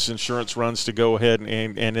runs, insurance runs to go ahead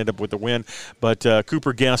and end up with the win. But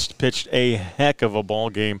Cooper Guest pitched a heck of a ball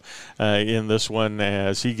game in this one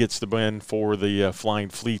as he gets the win for the Flying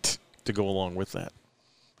Fleet to go along with that.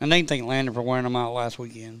 And they can thank Lander for wearing them out last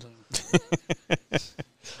weekend. So.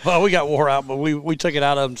 Well, we got wore out, but we took it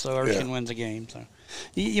out of them, so Erskine wins the game. So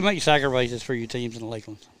you make sacrifices for your teams in the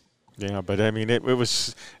Lakelands. Yeah, but I mean, it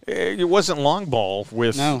wasn't long ball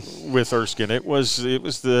with Erskine. It was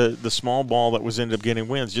the small ball that was ended up getting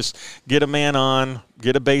wins. Just get a man on,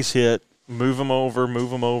 get a base hit, move them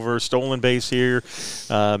over, stolen base here,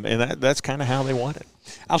 and that's kind of how they won it.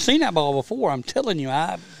 I've seen that ball before. I'm telling you,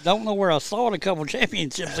 I don't know where I saw it a couple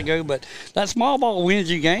championships ago, but that small ball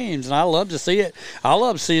wins you games, and I love to see it. I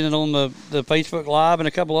love seeing it on the Facebook Live, and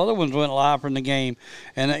a couple other ones went live from the game.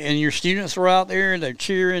 And your students were out there, they're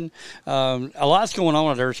cheering. A lot's going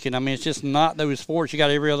on at Erskine. I mean, it's just not those sports. You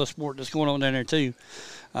got every other sport that's going on down there, too.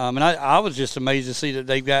 And I was just amazed to see that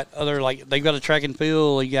they've got they've got a track and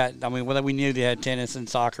field. We knew they had tennis and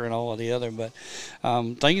soccer and all of the other, but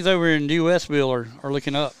things over in Due Westville are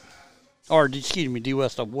looking up. Or, excuse me, Due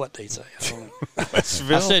West of what they say. I don't know.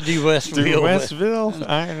 Westville? I said Due Westville. Due Westville?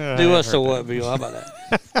 I know. Due West of Whatville. How about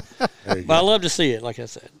that? But I love to see it, like I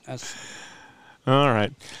said. All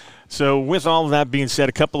right. So with all of that being said,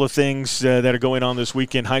 a couple of things that are going on this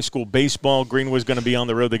weekend. High school baseball, Greenwood's going to be on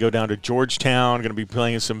the road. They go down to Georgetown, going to be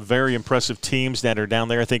playing some very impressive teams that are down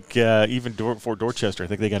there. I think even Fort Dorchester, I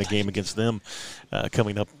think they got a game against them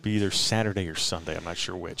coming up either Saturday or Sunday. I'm not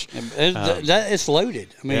sure which. It's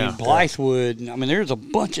loaded. I mean, Blythewood. I mean, there's a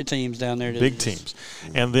bunch of teams down there. Big teams.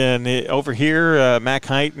 And then over here, Mac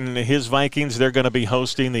Height and his Vikings, they're going to be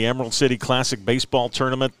hosting the Emerald City Classic Baseball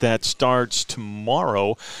Tournament that starts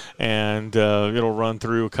tomorrow and it'll run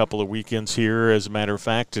through a couple of weekends here, as a matter of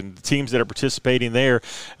fact. And the teams that are participating there,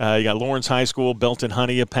 you got Lawrence High School, Belton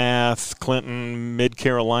Honeypath, Clinton,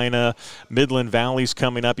 Mid-Carolina, Midland Valley's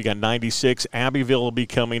coming up. You got 96. Abbeville will be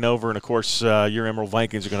coming over, and, of course, your Emerald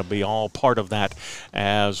Vikings are going to be all part of that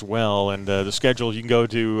as well. And the schedule, you can go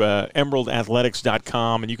to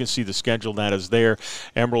emeraldathletics.com, and you can see the schedule that is there.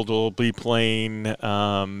 Emerald will be playing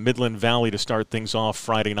Midland Valley to start things off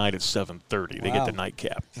Friday night at 7:30. They get the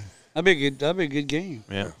nightcap. That'd be a good game.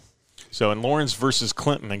 Yeah. So, in Lawrence versus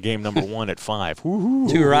Clinton in game number 1 at 5. Woo-hoo.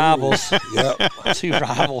 Two rivals. Yep. Two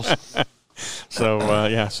rivals.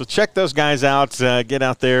 So, so check those guys out. Get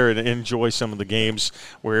out there and enjoy some of the games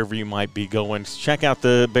wherever you might be going. Check out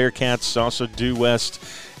the Bearcats, also Due West,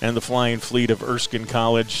 and the Flying Fleet of Erskine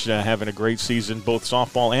College, having a great season, both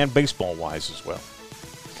softball and baseball-wise as well.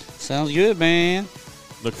 Sounds good, man.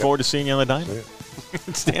 Look forward to seeing you on the diamond.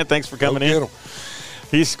 Yeah. Stan, thanks for coming Go get in. 'em.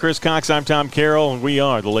 He's Chris Cox. I'm Tom Carroll, and we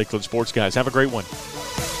are the Lakeland Sports Guys. Have a great one.